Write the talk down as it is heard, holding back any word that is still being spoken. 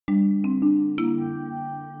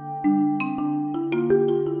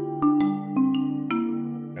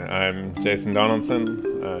I'm Jason Donaldson.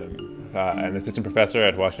 I'm an assistant professor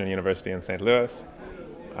at Washington University in St. Louis.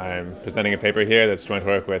 I'm presenting a paper here that's joint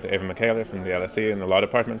work with Ava McKayler from the LSE in the law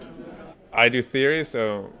department. I do theory,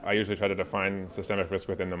 so I usually try to define systemic risk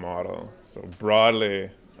within the model. So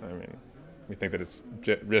broadly, we think that it's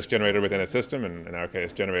risk generated within a system, and in our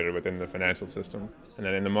case, generated within the financial system. And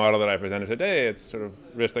then in the model that I presented today, it's sort of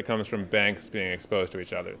risk that comes from banks being exposed to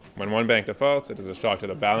each other. When one bank defaults, it is a shock to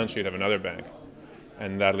the balance sheet of another bank,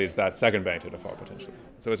 and that leads that second bank to default potentially.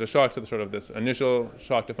 So it's a shock to the sort of this initial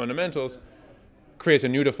shock to fundamentals creates a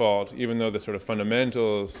new default, even though the sort of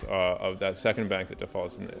fundamentals of that second bank that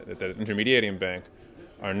defaults, the intermediating bank,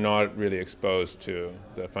 are not really exposed to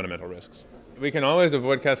the fundamental risks. We can always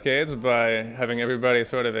avoid cascades by having everybody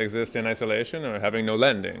sort of exist in isolation or having no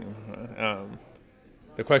lending.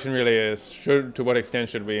 The question really is, to what extent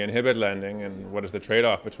should we inhibit lending, and what is the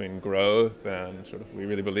trade-off between growth and sort of,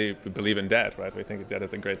 we believe in debt, right? We think debt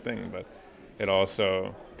is a great thing, but it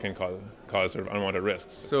also can cause sort of unwanted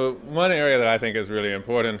risks. So one area that I think is really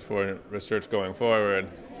important for research going forward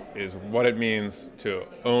is what it means to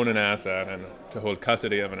own an asset and to hold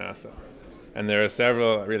custody of an asset. And there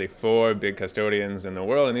are really four big custodians in the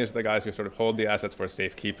world, and these are the guys who sort of hold the assets for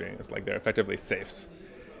safekeeping. It's like they're effectively safes.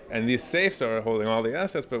 And these safes are holding all the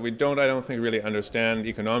assets, but I don't think, really understand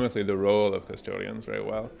economically the role of custodians very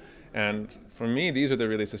well. And for me, these are the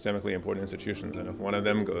really systemically important institutions, and if one of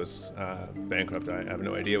them goes bankrupt, I have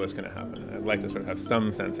no idea what's going to happen. I'd like to sort of have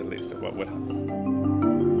some sense, at least, of what would happen.